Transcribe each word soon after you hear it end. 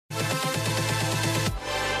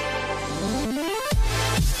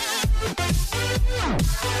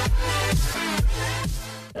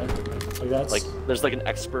that's... Like, there's like an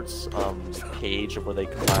expert's page of where they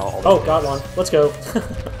compile all the Oh, got one. Let's go.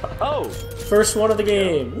 Oh! First one of the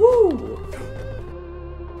game. Woo!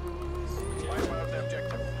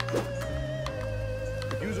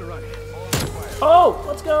 Oh,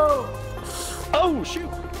 let's go! Oh, shoot!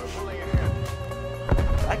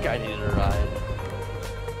 That guy needed a ride.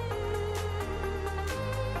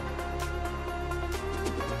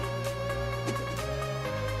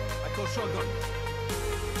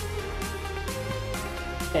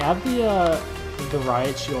 Yeah, have the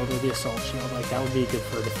riot shield or the assault shield. Like, that would be good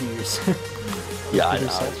for a diffuse. Yeah, I know.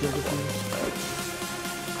 Assault shield diffuse.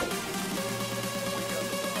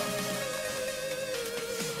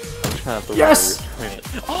 Yes!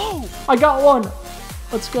 Oh! I got one!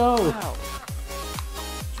 Let's go! Wow.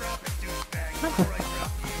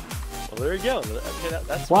 Well, there you go. Okay,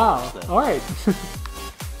 that's wow. Alright.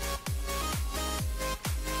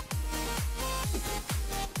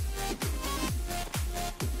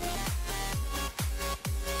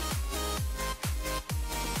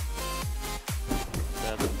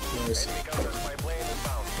 Nice.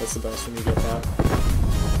 That's the best when you get that.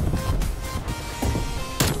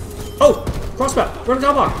 Oh! Crossbat! Run a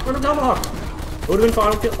Tomahawk! Run a Tomahawk! It would have been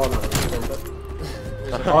final kill. Oh no, but...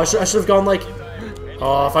 Oh, I should have gone like...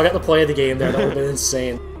 Oh, if I got the play of the game there, that would have been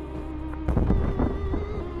insane.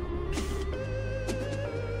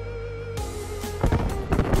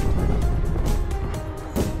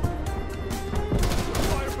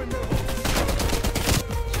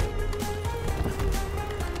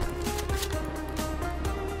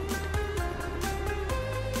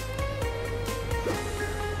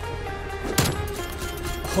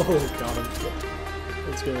 Oh, got him.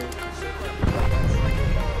 Let's go.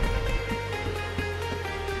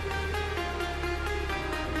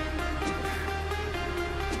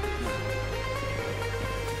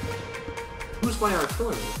 Who's my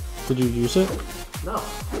artillery? Did you use it? No.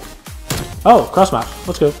 Oh, cross map.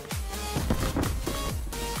 Let's go.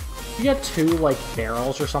 You get 2 like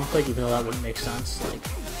barrels or something, even though that wouldn't make sense.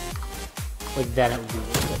 Like then it would be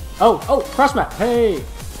worth it. Oh, cross map. Hey.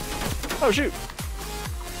 Oh shoot.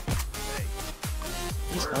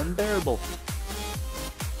 He's unbearable.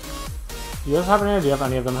 Do you guys have any idea if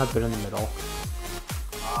any of them have been in the middle?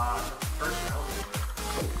 First round.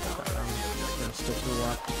 Gonna stick to the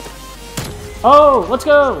left. Oh, let's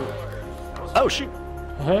go! Oh shoot.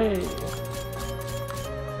 Hey.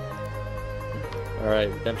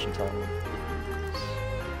 Alright, redemption time.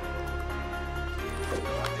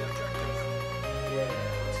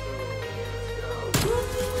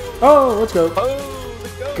 Oh, let's go. Oh,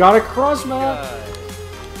 let's go. Got a cross map.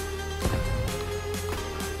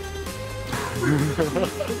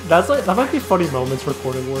 That might be funny moments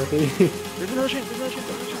recording worthy.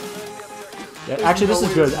 Yeah, actually, this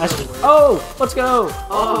is good. Oh, let's go.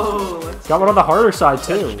 Oh, let's got one on the harder side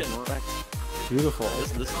too. Beautiful.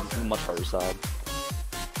 This is the much harder side.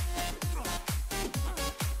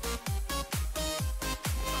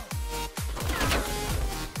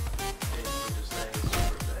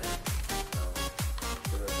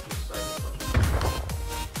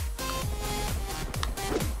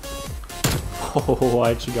 Oh,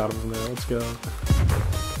 I actually got him in there. Let's go.